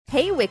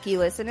Hey, Wiki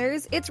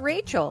listeners, it's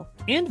Rachel.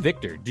 And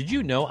Victor, did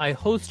you know I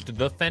host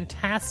the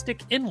fantastic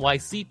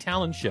NYC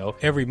Talent Show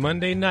every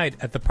Monday night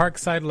at the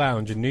Parkside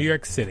Lounge in New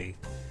York City?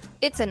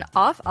 It's an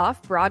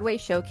off-Broadway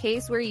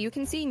showcase where you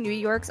can see New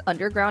York's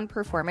underground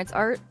performance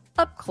art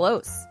up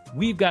close.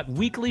 We've got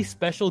weekly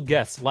special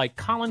guests like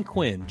Colin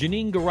Quinn,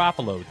 Janine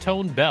Garofalo,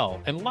 Tone Bell,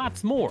 and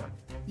lots more.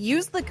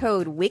 Use the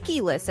code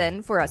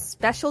WIKILISTEN for a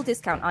special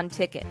discount on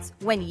tickets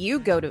when you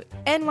go to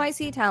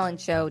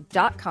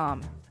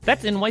nyctalentshow.com.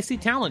 That's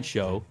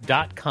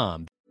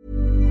nyctalentshow.com.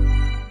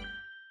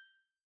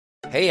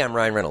 Hey, I'm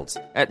Ryan Reynolds.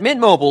 At Mint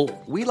Mobile,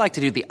 we like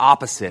to do the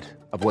opposite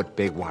of what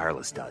Big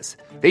Wireless does.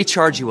 They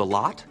charge you a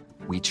lot,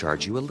 we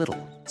charge you a little.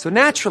 So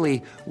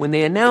naturally, when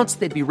they announced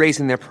they'd be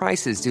raising their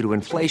prices due to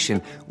inflation,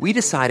 we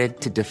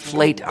decided to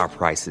deflate our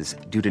prices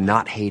due to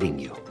not hating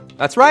you.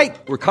 That's right.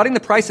 We're cutting the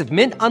price of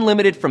Mint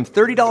Unlimited from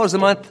 $30 a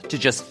month to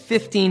just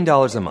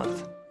 $15 a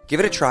month. Give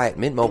it a try at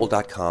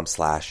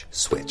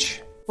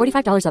mintmobile.com/switch.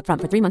 $45 up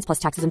front for 3 months plus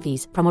taxes and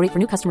fees. Promo rate for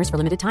new customers for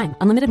limited time.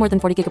 Unlimited more than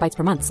 40 gigabytes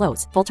per month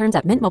slows. Full terms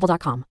at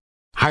mintmobile.com.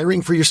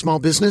 Hiring for your small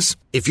business?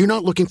 If you're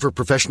not looking for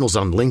professionals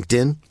on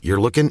LinkedIn, you're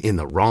looking in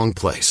the wrong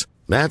place.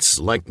 That's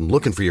like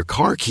looking for your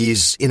car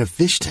keys in a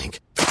fish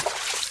tank.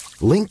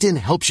 LinkedIn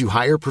helps you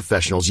hire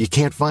professionals you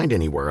can't find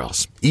anywhere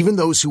else, even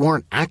those who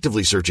aren't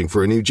actively searching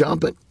for a new job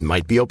but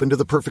might be open to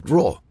the perfect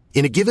role.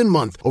 In a given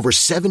month, over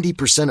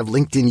 70% of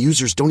LinkedIn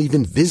users don't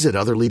even visit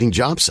other leading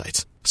job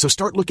sites. So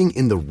start looking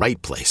in the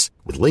right place.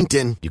 With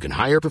LinkedIn, you can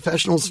hire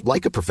professionals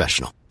like a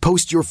professional.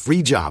 Post your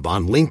free job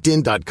on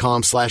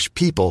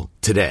linkedin.com/people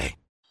today.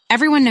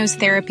 Everyone knows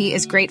therapy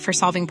is great for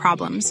solving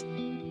problems.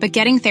 But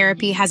getting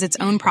therapy has its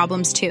own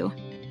problems too.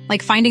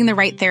 Like finding the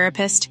right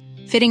therapist,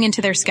 fitting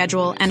into their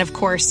schedule, and of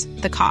course,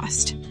 the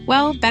cost.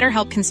 Well,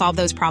 BetterHelp can solve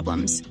those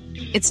problems.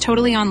 It's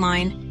totally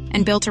online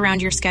and built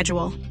around your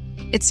schedule.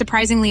 It's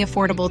surprisingly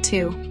affordable,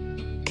 too.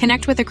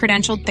 Connect with a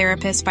credentialed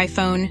therapist by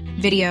phone,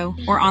 video,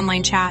 or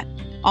online chat,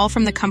 all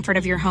from the comfort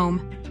of your home.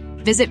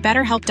 Visit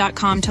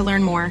BetterHelp.com to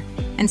learn more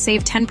and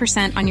save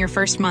 10% on your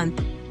first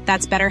month.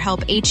 That's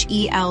BetterHelp,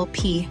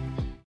 H-E-L-P.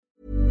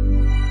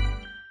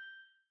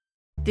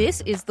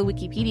 This is the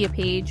Wikipedia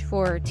page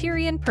for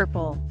Tyrian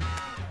Purple.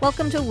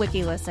 Welcome to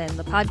WikiListen,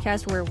 the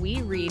podcast where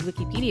we read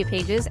Wikipedia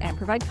pages and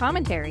provide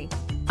commentary.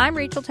 I'm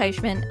Rachel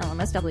Teichman,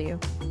 LMSW.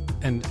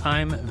 And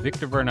I'm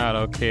Victor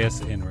Bernardo,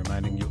 KSN,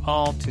 reminding you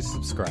all to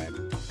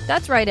subscribe.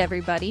 That's right,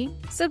 everybody.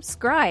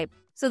 Subscribe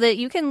so that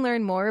you can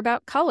learn more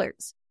about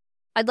colors.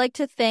 I'd like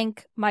to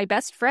thank my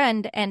best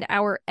friend and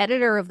our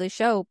editor of the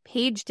show,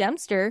 Paige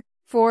Dempster,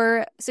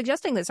 for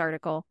suggesting this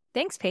article.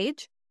 Thanks,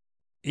 Paige.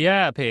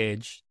 Yeah,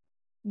 Paige.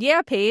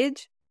 Yeah,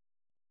 Paige.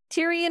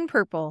 Tyrian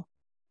Purple.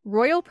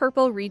 Royal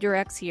Purple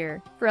redirects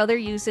here. For other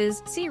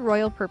uses, see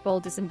Royal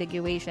Purple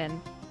disambiguation.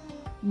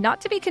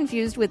 Not to be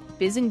confused with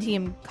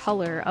Byzantium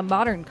color, a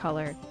modern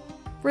color.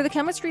 For the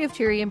chemistry of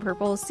Tyrian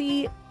Purple,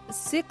 see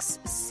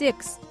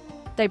 6,6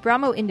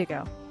 Dibromo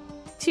Indigo.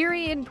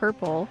 Tyrian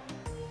Purple,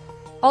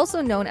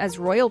 also known as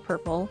Royal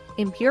Purple,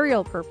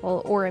 Imperial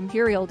Purple, or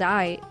Imperial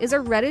Dye, is a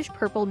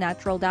reddish-purple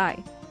natural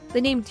dye.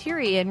 The name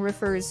Tyrian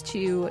refers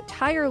to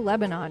Tyre,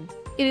 Lebanon.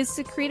 It is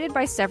secreted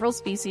by several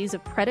species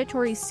of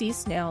predatory sea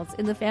snails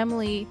in the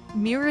family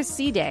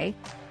Muricidae,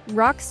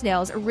 rock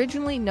snails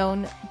originally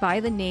known by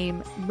the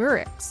name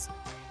murex.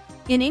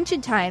 In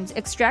ancient times,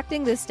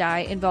 extracting this dye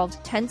involved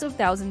tens of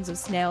thousands of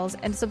snails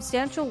and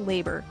substantial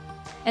labor,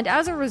 and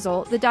as a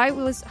result, the dye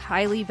was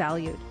highly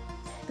valued.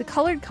 The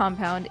colored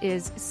compound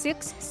is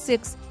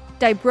 6,6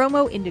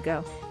 Dibromo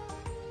Indigo.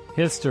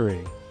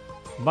 History.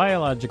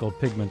 Biological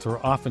pigments were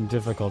often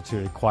difficult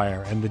to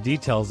acquire, and the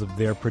details of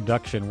their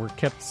production were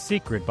kept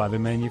secret by the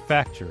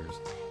manufacturers.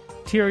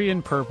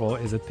 Tyrian purple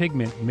is a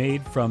pigment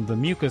made from the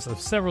mucus of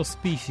several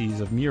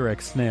species of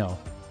murex snail.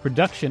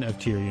 Production of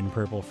Tyrian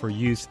purple for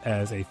use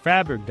as a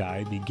fabric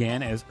dye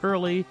began as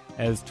early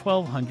as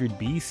 1200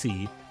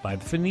 BC by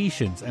the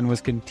Phoenicians and was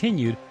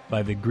continued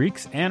by the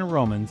Greeks and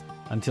Romans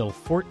until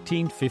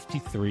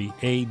 1453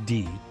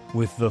 AD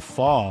with the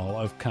fall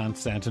of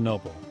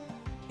Constantinople.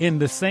 In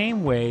the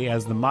same way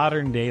as the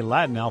modern-day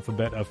Latin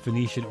alphabet of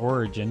Phoenician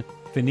origin,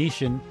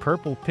 Phoenician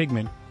purple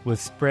pigment was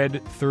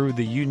spread through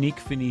the unique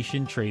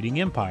Phoenician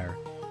trading empire.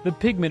 The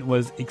pigment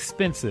was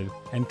expensive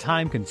and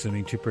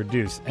time-consuming to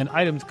produce, and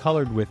items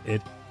colored with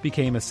it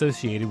became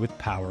associated with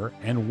power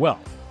and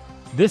wealth.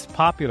 This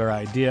popular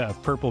idea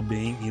of purple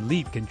being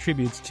elite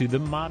contributes to the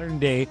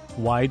modern-day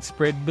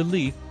widespread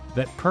belief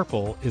that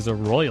purple is a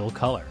royal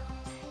color.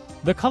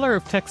 The color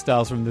of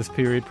textiles from this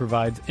period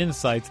provides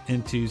insights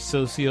into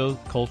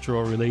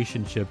socio-cultural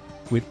relationship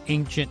with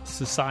ancient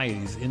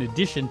societies, in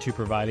addition to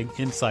providing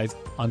insights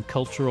on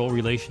cultural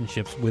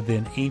relationships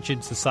within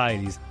ancient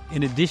societies,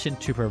 in addition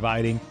to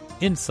providing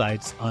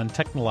insights on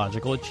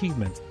technological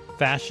achievements,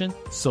 fashion,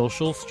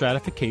 social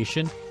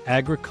stratification,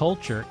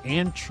 agriculture,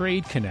 and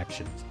trade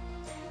connections.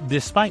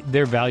 Despite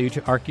their value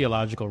to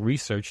archaeological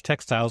research,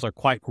 textiles are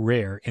quite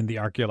rare in the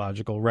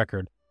archaeological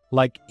record.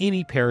 Like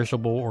any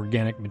perishable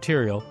organic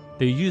material,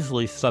 they're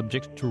usually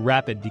subject to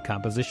rapid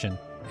decomposition,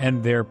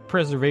 and their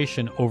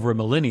preservation over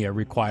millennia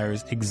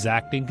requires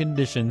exacting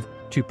conditions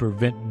to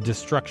prevent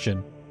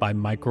destruction by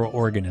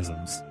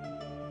microorganisms.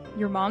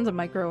 Your mom's a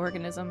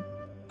microorganism.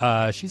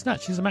 She's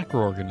not. She's a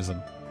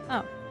macroorganism.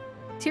 Oh.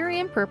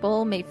 Tyrian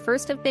purple may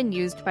first have been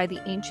used by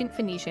the ancient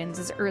Phoenicians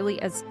as early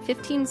as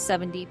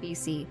 1570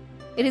 BC.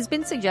 It has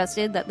been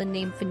suggested that the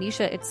name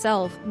Phoenicia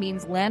itself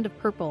means land of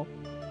purple.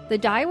 The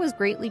dye was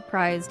greatly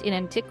prized in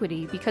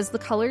antiquity because the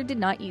color did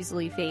not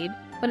easily fade,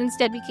 but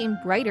instead became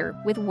brighter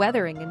with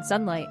weathering in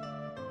sunlight.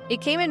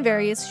 It came in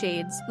various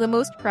shades, the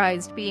most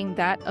prized being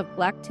that of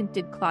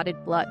black-tinted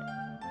clotted blood.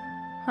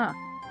 Huh.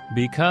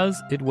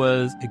 Because it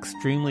was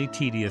extremely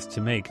tedious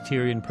to make,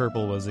 Tyrian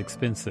purple was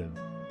expensive.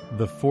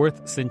 The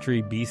 4th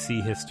century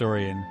BC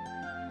historian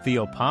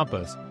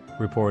Theopompus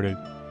reported,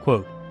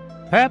 quote,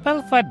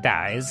 "Purple for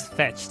dyes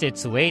fetched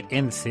its weight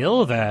in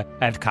silver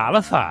at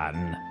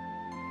Colophon,"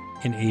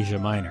 in Asia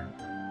Minor.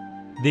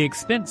 The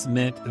expense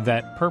meant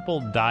that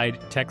purple-dyed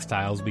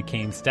textiles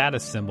became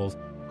status symbols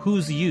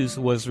whose use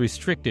was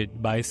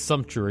restricted by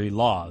sumptuary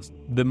laws.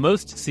 The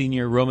most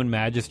senior Roman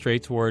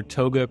magistrates wore a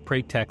toga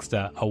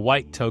praetexta, a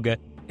white toga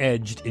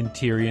edged in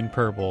Tyrian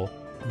purple.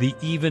 The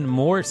even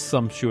more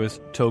sumptuous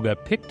toga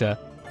picta,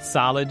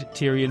 solid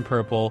Tyrian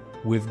purple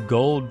with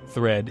gold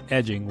thread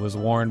edging, was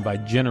worn by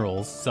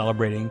generals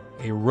celebrating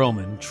a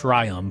Roman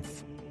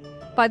triumph.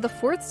 By the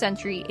 4th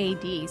century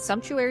AD,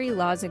 sumptuary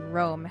laws in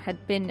Rome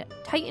had been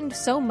tightened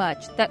so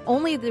much that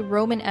only the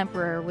Roman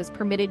emperor was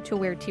permitted to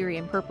wear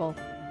Tyrian purple.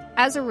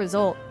 As a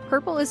result,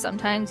 purple is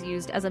sometimes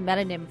used as a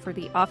metonym for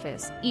the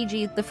office,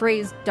 e.g. the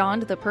phrase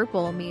 "donned the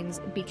purple" means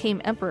became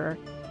emperor.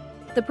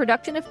 The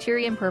production of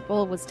Tyrian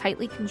purple was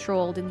tightly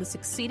controlled in the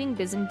succeeding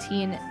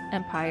Byzantine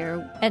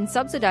Empire and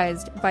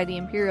subsidized by the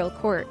imperial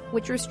court,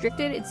 which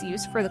restricted its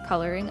use for the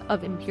coloring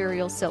of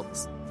imperial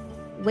silks.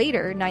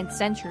 Later, 9th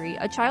century,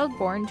 a child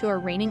born to a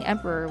reigning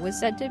emperor was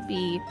said to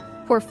be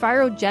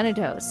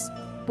porphyrogenitos,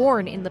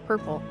 born in the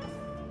purple.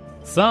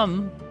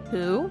 Some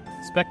Who?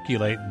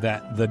 speculate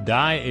that the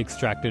dye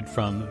extracted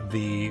from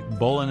the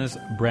Bolanus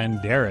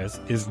brandaris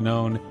is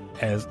known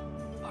as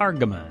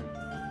argamon.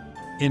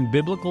 In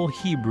biblical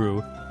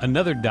Hebrew,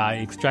 another dye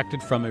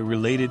extracted from a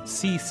related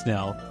sea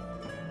snail,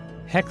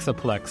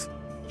 Hexaplex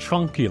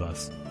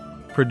trunculus,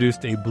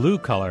 produced a blue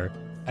color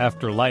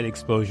after light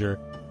exposure,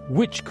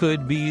 which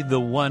could be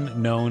the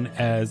one known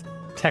as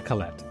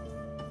techelet,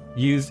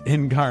 used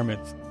in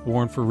garments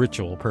worn for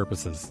ritual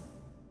purposes.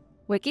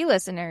 Wiki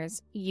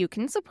listeners, you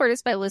can support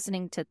us by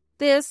listening to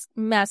this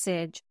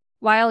message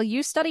while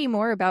you study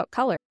more about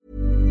color.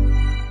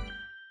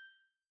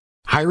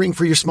 Hiring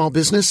for your small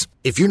business?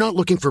 If you're not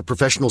looking for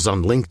professionals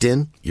on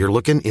LinkedIn, you're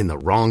looking in the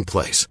wrong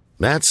place.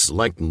 That's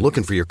like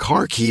looking for your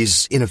car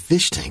keys in a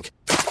fish tank.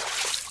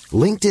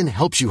 LinkedIn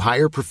helps you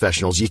hire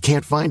professionals you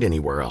can't find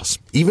anywhere else,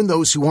 even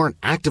those who aren't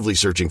actively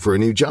searching for a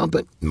new job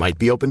but might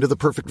be open to the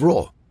perfect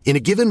role. In a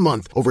given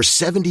month, over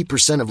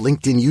 70% of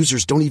LinkedIn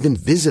users don't even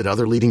visit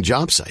other leading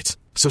job sites.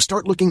 So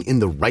start looking in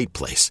the right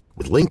place.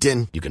 With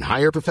LinkedIn, you can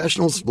hire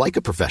professionals like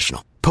a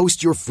professional.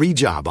 Post your free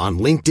job on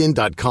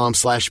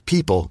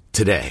linkedin.com/people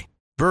today.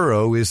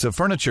 Burrow is a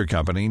furniture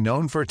company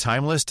known for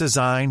timeless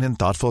design and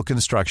thoughtful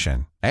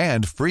construction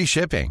and free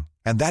shipping,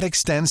 and that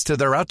extends to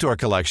their outdoor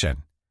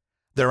collection.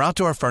 Their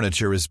outdoor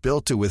furniture is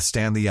built to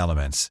withstand the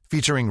elements,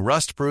 featuring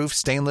rust-proof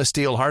stainless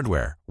steel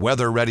hardware,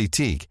 weather-ready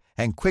teak,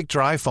 and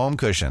quick-dry foam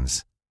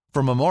cushions.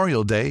 For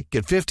Memorial Day,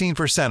 get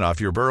 15%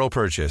 off your Burrow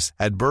purchase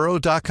at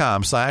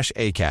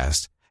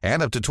burrow.com/ACAST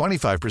and up to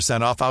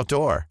 25% off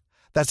outdoor.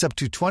 That's up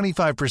to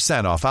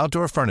 25% off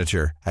outdoor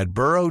furniture at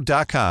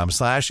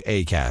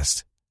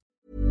burrow.com/ACAST.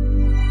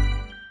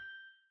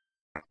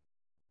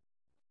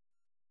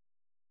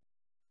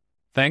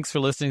 Thanks for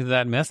listening to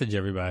that message,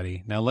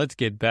 everybody. Now let's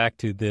get back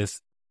to this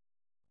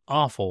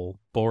awful,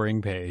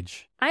 boring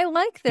page. I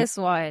like this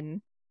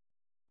one.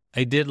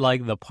 I did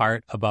like the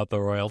part about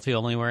the royalty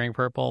only wearing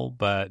purple,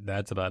 but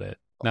that's about it.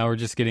 Now we're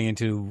just getting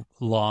into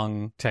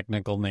long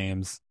technical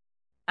names.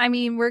 I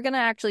mean, we're going to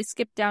actually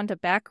skip down to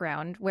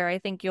background, where I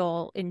think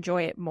you'll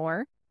enjoy it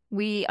more.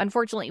 We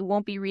unfortunately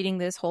won't be reading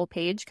this whole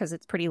page because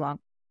it's pretty long.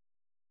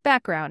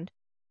 Background.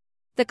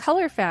 The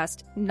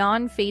color-fast,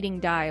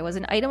 non-fading dye was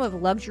an item of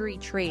luxury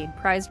trade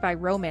prized by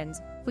Romans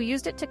who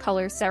used it to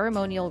color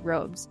ceremonial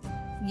robes.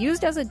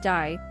 Used as a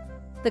dye,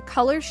 the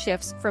color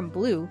shifts from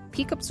blue,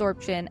 peak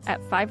absorption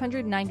at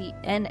 590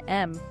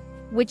 nm,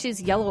 which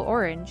is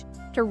yellow-orange,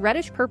 to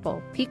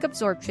reddish-purple, peak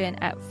absorption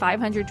at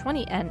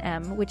 520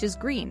 nm, which is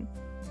green.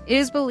 It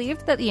is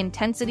believed that the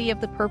intensity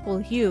of the purple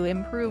hue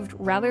improved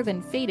rather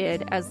than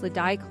faded as the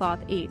dye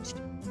cloth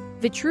aged.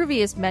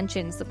 Vitruvius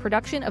mentions the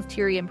production of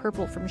Tyrian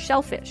purple from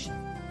shellfish.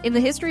 In the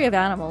History of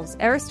Animals,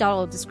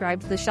 Aristotle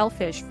described the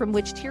shellfish from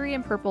which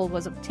Tyrian purple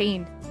was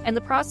obtained and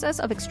the process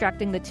of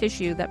extracting the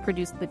tissue that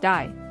produced the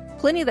dye.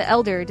 Pliny the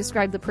Elder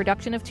described the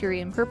production of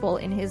Tyrian purple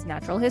in his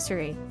Natural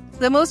History.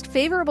 The most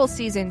favorable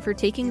season for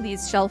taking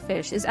these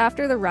shellfish is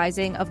after the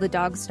rising of the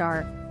dog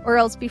star, or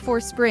else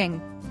before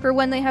spring, for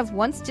when they have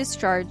once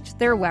discharged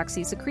their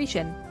waxy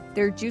secretion,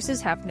 their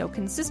juices have no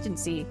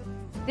consistency.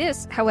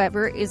 This,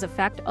 however, is a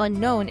fact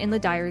unknown in the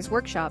dyer's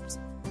workshops,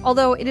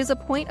 although it is a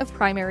point of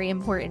primary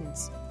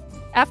importance.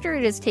 After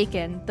it is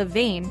taken, the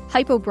vein,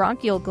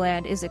 hypobronchial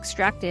gland, is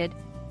extracted,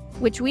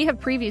 which we have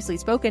previously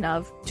spoken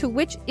of, to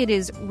which it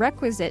is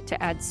requisite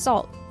to add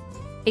salt.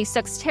 A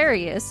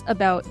sextarius,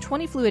 about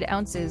 20 fluid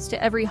ounces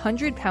to every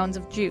 100 pounds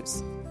of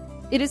juice.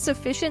 It is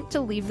sufficient to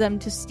leave them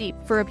to steep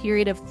for a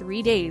period of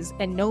 3 days,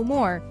 and no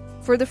more,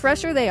 for the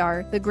fresher they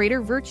are, the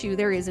greater virtue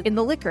there is in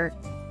the liquor.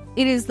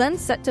 It is then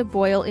set to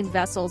boil in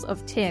vessels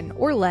of tin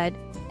or lead,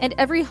 and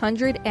every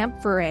 100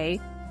 amphorae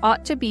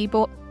ought to be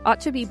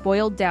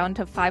boiled down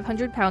to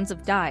 500 pounds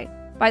of dye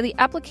by the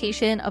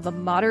application of a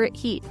moderate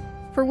heat,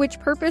 for which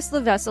purpose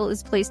the vessel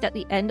is placed at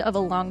the end of a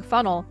long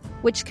funnel,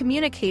 which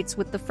communicates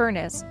with the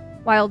furnace.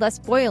 While thus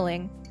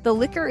boiling, the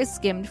liquor is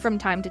skimmed from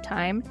time to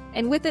time,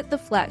 and with it the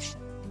flesh,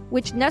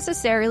 which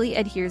necessarily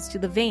adheres to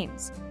the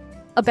veins.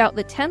 About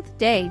the 10th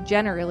day,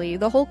 generally,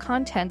 the whole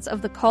contents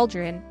of the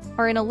cauldron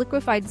are in a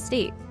liquefied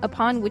state,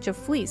 upon which a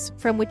fleece,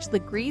 from which the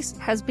grease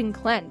has been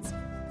cleansed,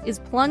 is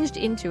plunged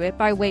into it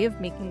by way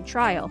of making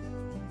trial.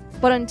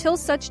 But until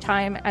such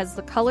time as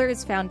the color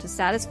is found to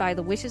satisfy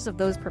the wishes of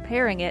those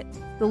preparing it,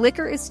 the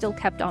liquor is still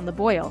kept on the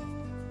boil.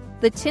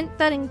 The tint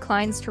that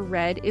inclines to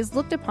red is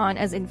looked upon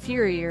as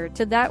inferior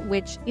to that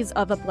which is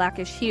of a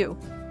blackish hue.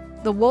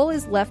 The wool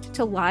is left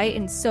to lie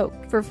in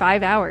soak for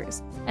 5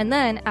 hours, and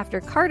then,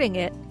 after carding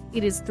it,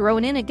 it is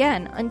thrown in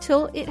again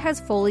until it has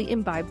fully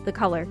imbibed the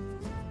color.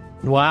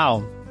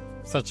 Wow,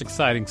 such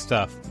exciting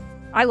stuff.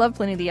 I love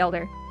Pliny the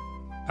Elder.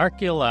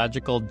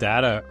 Archaeological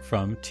data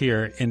from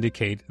Tyre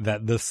indicate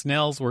that the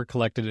snails were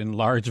collected in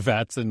large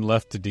vats and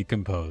left to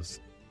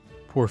decompose.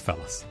 Poor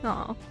fellas.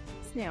 Aw,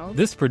 snails.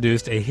 This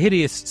produced a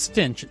hideous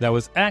stench that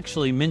was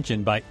actually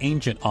mentioned by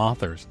ancient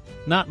authors.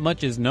 Not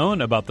much is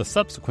known about the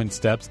subsequent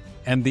steps,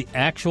 and the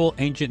actual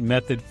ancient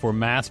method for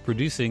mass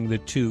producing the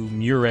two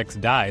murex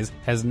dyes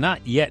has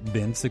not yet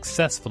been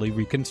successfully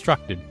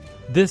reconstructed.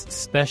 This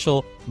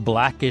special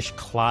blackish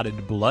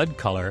clotted blood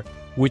color,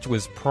 which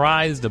was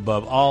prized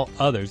above all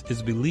others,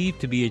 is believed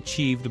to be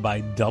achieved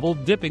by double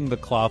dipping the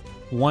cloth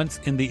once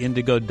in the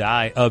indigo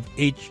dye of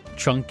H.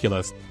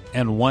 trunculus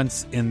and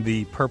once in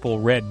the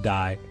purple-red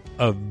dye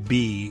of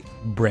B.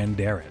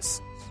 brandaris.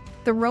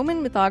 The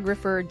Roman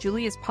mythographer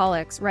Julius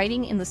Pollux,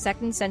 writing in the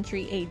 2nd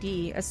century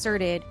AD,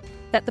 asserted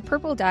that the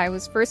purple dye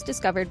was first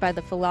discovered by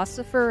the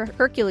philosopher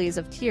Hercules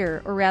of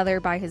Tyre, or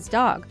rather by his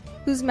dog,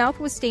 whose mouth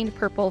was stained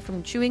purple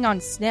from chewing on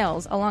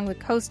snails along the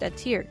coast at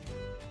Tyre.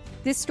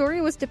 This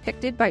story was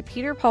depicted by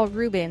Peter Paul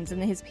Rubens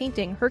in his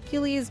painting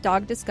Hercules'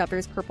 Dog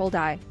Discovers Purple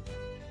Dye.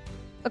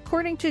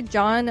 According to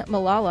John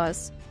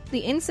Malalas, the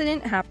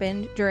incident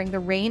happened during the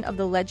reign of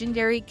the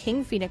legendary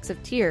King Phoenix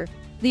of Tyre,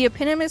 the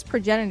eponymous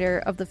progenitor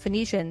of the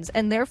Phoenicians,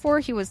 and therefore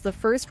he was the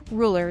first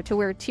ruler to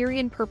wear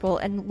Tyrian purple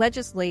and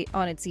legislate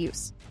on its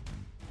use.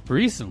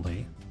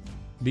 Recently,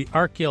 the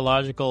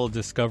archaeological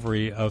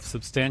discovery of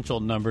substantial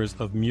numbers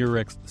of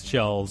murex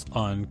shells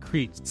on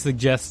Crete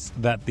suggests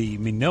that the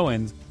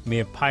Minoans may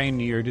have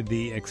pioneered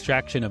the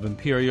extraction of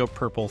imperial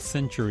purple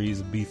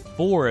centuries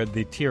before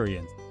the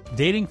Tyrians.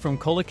 Dating from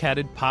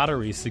collocated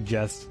pottery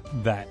suggests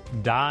that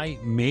dye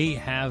may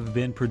have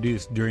been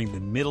produced during the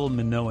Middle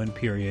Minoan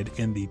period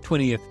in the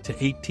 20th to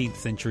 18th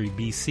century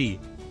BC.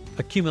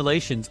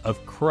 Accumulations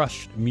of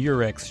crushed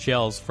murex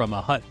shells from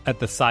a hut at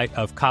the site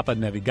of Coppa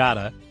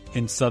Navigata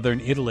in southern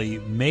Italy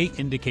may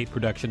indicate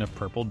production of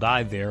purple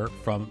dye there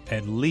from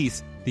at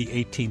least the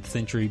 18th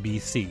century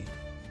BC.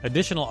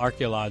 Additional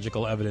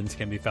archaeological evidence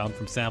can be found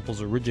from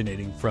samples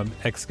originating from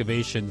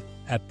excavation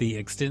at the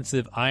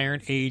extensive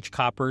Iron Age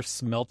copper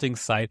smelting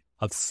site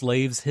of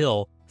Slaves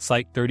Hill,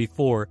 Site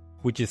 34,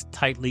 which is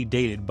tightly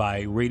dated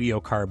by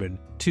radiocarbon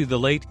to the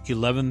late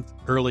 11th,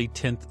 early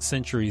 10th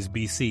centuries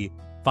BC.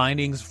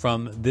 Findings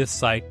from this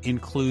site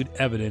include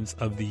evidence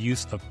of the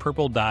use of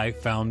purple dye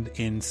found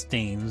in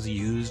stains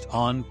used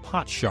on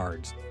pot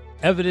shards.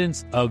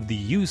 Evidence of the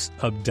use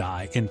of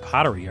dye in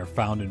pottery are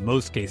found in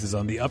most cases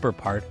on the upper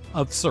part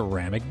of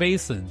ceramic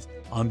basins,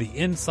 on the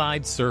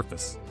inside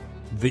surface.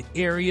 The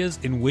areas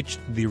in which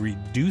the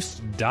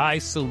reduced dye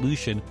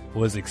solution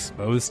was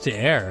exposed to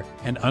air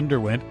and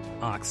underwent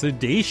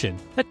oxidation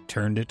that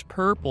turned it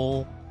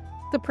purple.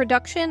 The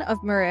production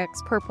of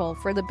murex purple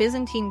for the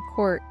Byzantine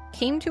court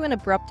came to an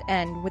abrupt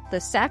end with the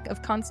sack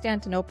of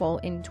Constantinople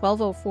in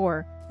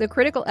 1204, the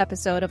critical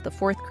episode of the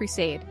Fourth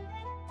Crusade.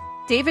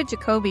 David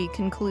Jacobi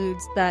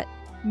concludes that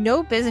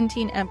no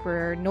Byzantine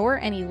emperor nor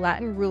any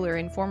Latin ruler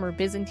in former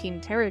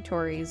Byzantine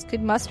territories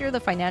could muster the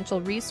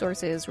financial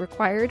resources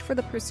required for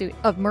the pursuit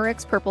of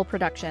murex purple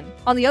production.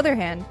 On the other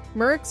hand,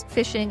 murex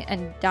fishing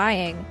and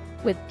dyeing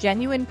with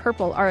genuine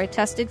purple are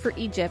attested for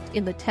Egypt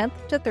in the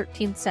 10th to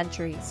 13th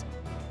centuries.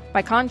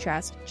 By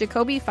contrast,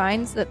 Jacobi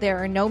finds that there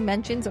are no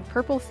mentions of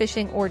purple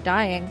fishing or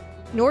dyeing,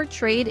 nor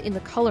trade in the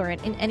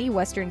colorant in any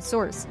Western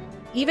source,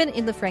 even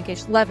in the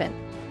Frankish Levant.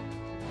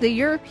 The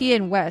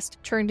European West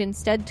turned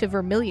instead to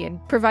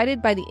vermilion,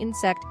 provided by the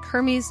insect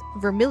Kermes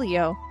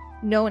vermilio,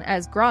 known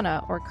as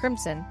grana or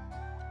crimson.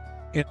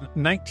 In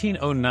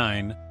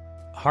 1909,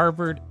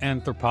 Harvard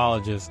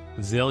anthropologist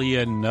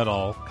Zelia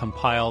Nuttall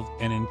compiled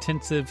an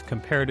intensive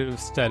comparative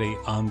study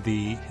on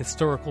the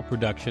historical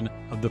production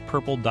of the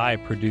purple dye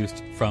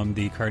produced from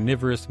the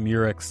carnivorous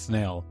murex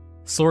snail,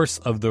 source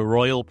of the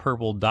royal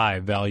purple dye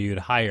valued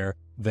higher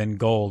than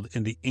gold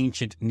in the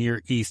ancient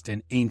Near East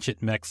and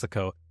ancient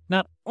Mexico.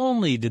 Not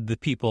only did the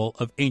people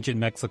of ancient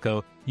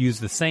Mexico use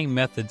the same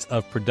methods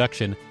of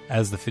production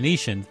as the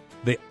Phoenicians,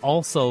 they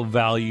also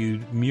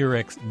valued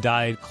murex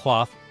dyed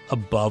cloth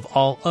above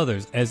all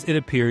others, as it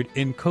appeared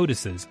in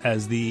codices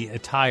as the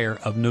attire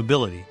of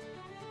nobility.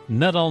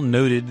 Nuttall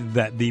noted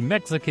that the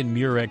Mexican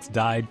murex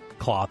dyed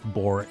cloth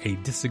bore a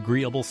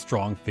disagreeable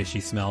strong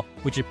fishy smell,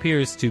 which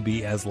appears to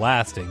be as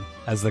lasting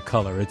as the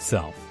color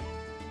itself.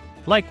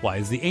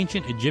 Likewise, the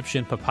ancient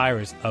Egyptian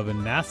papyrus of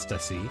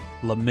Anastasia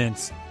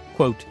laments,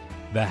 quote,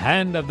 "The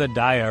hand of the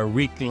dyer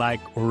reeked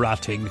like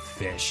rotting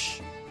fish."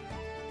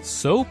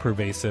 So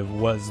pervasive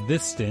was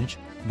this stench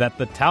that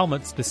the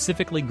Talmud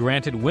specifically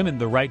granted women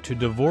the right to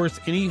divorce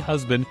any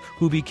husband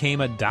who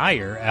became a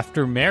dyer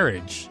after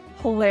marriage.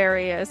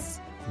 Hilarious.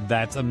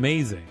 That's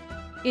amazing.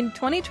 In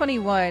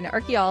 2021,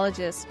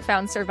 archaeologists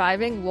found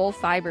surviving wool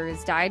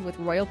fibers dyed with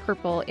royal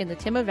purple in the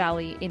Timma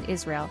Valley in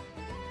Israel.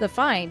 The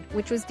find,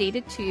 which was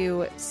dated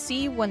to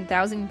c.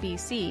 1000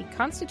 BC,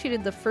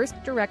 constituted the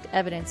first direct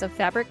evidence of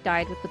fabric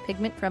dyed with the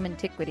pigment from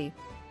antiquity.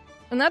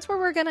 And that's where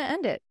we're going to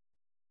end it.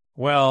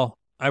 Well,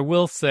 I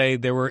will say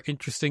there were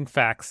interesting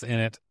facts in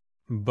it,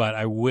 but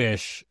I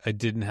wish I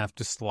didn't have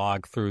to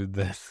slog through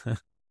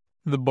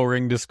the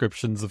boring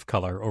descriptions of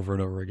color over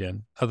and over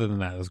again. Other than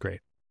that, it was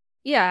great.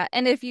 Yeah,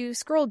 and if you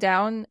scroll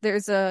down,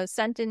 there's a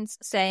sentence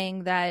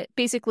saying that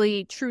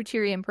basically true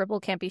Tyrian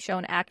purple can't be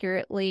shown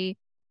accurately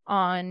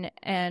on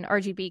an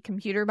RGB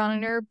computer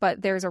monitor,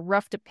 but there's a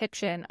rough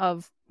depiction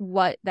of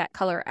what that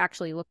color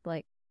actually looked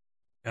like.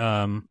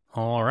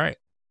 All right.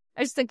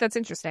 I just think that's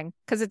interesting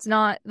because it's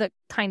not the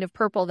kind of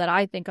purple that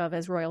I think of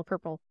as royal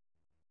purple.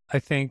 I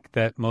think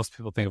that most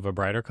people think of a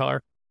brighter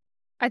color.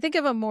 I think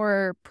of a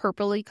more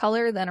purpley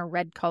color than a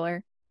red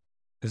color.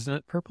 Isn't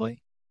it purpley?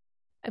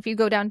 If you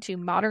go down to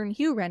modern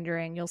hue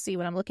rendering, you'll see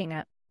what I'm looking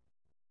at.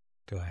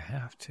 Do I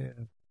have to?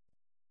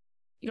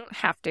 You don't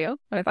have to,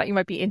 but I thought you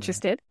might be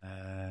interested.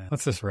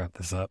 Let's just wrap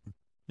this up.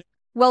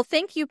 Well,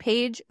 thank you,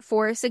 Paige,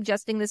 for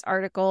suggesting this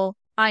article.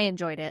 I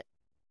enjoyed it.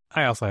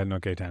 I also had an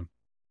okay time.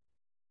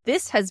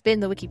 This has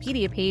been the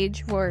Wikipedia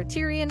page for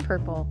Tyrian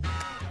Purple.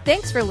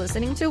 Thanks for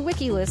listening to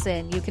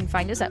WikiListen. You can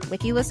find us at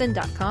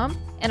wikilisten.com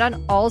and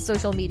on all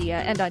social media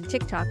and on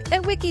TikTok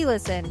at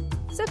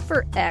WikiListen, except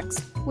for X,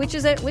 which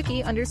is at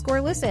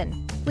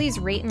wiki_listen. Please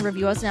rate and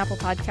review us on Apple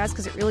Podcasts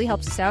because it really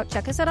helps us out.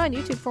 Check us out on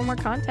YouTube for more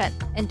content.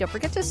 And don't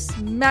forget to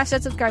smash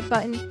that subscribe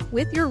button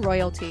with your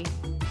royalty.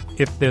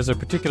 If there's a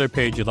particular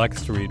page you'd like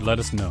us to read, let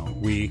us know.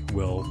 We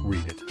will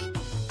read it.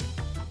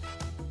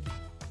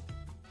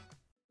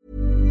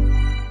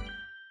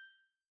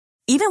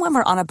 Even when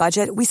we're on a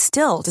budget, we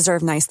still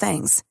deserve nice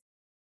things.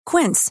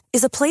 Quince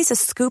is a place to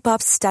scoop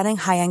up stunning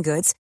high-end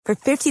goods for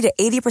 50 to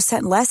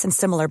 80% less than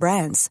similar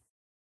brands.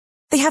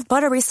 They have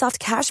buttery soft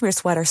cashmere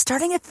sweaters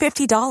starting at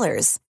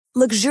 $50,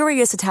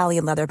 luxurious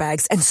Italian leather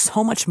bags, and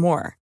so much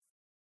more.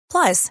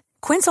 Plus,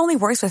 Quince only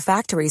works with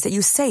factories that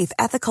use safe,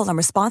 ethical, and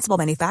responsible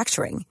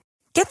manufacturing.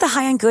 Get the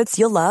high-end goods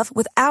you'll love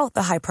without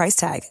the high price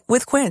tag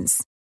with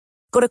Quince.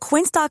 Go to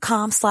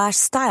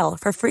quince.com/style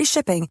for free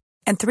shipping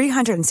and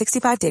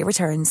 365-day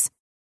returns.